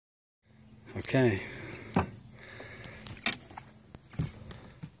Okay.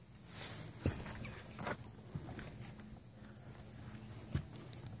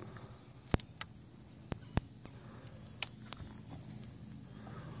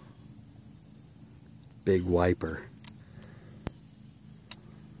 Big wiper.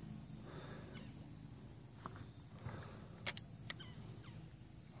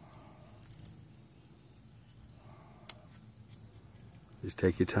 Just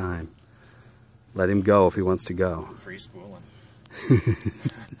take your time. Let him go if he wants to go. Free spooling.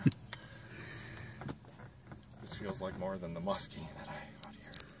 This feels like more than the muskie that I got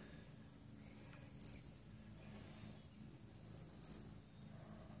here.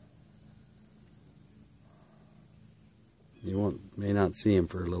 You may not see him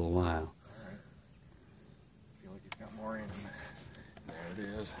for a little while. Alright. I feel like he's got more in him. There it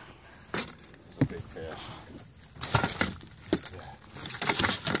is. This is a big fish.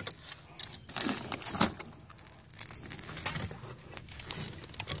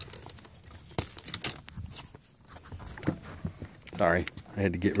 Sorry, I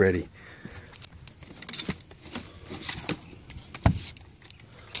had to get ready.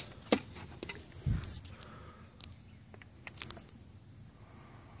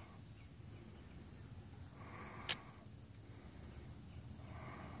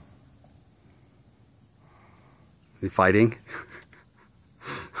 Is he fighting?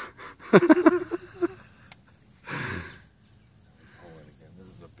 Pull it again. This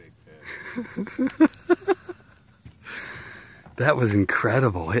is a big fish. That was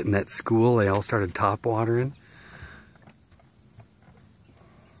incredible, hitting that school. They all started top watering.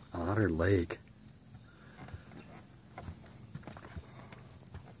 Otter Lake.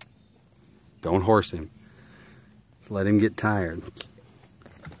 Don't horse him. Let him get tired.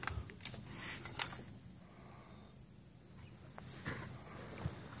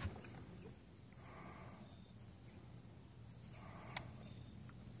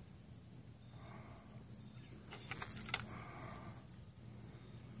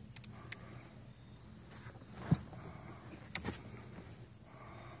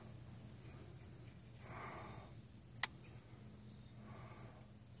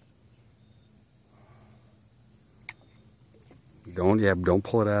 Don't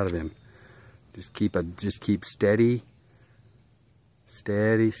pull it out of him. Just keep steady.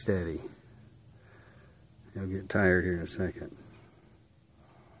 Steady. He'll get tired here in a second.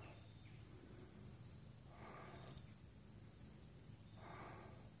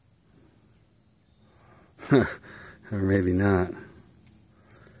 Or maybe not.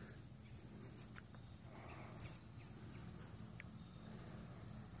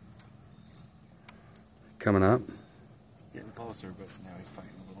 Coming up. Getting closer, but now he's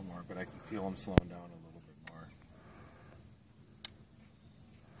fighting a little more, but I can feel him slowing down a little bit more.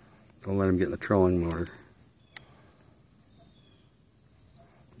 Don't let him get in the trolling motor.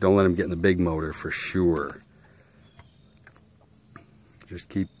 Don't let him get in the big motor for sure. Just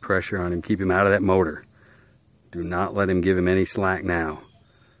keep pressure on him. Keep him out of that motor. Do not let him give him any slack now.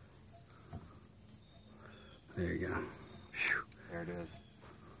 There you go. Whew. There it is.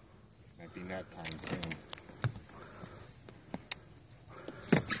 Might be net time soon.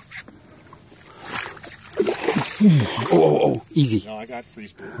 Oh, easy. No, I got free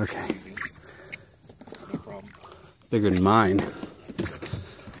spool. Okay. Easy. No problem. Bigger than mine. Go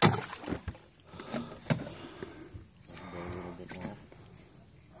a little bit more.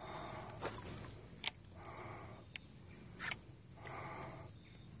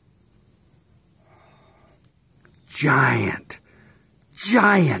 Giant.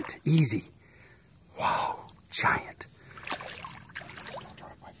 Easy. Whoa, giant. Don't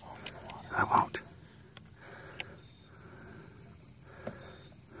drop my phone in the water. I won't.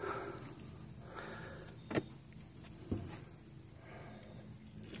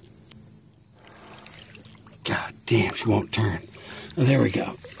 God damn, she won't turn. Oh, there we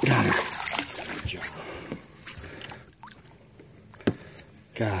go. Got her. Good job.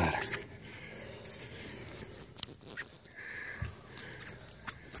 Got her.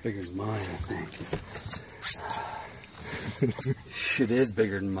 It's bigger than mine, I think. Shit is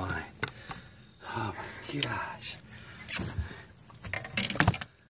bigger than mine. Oh my God.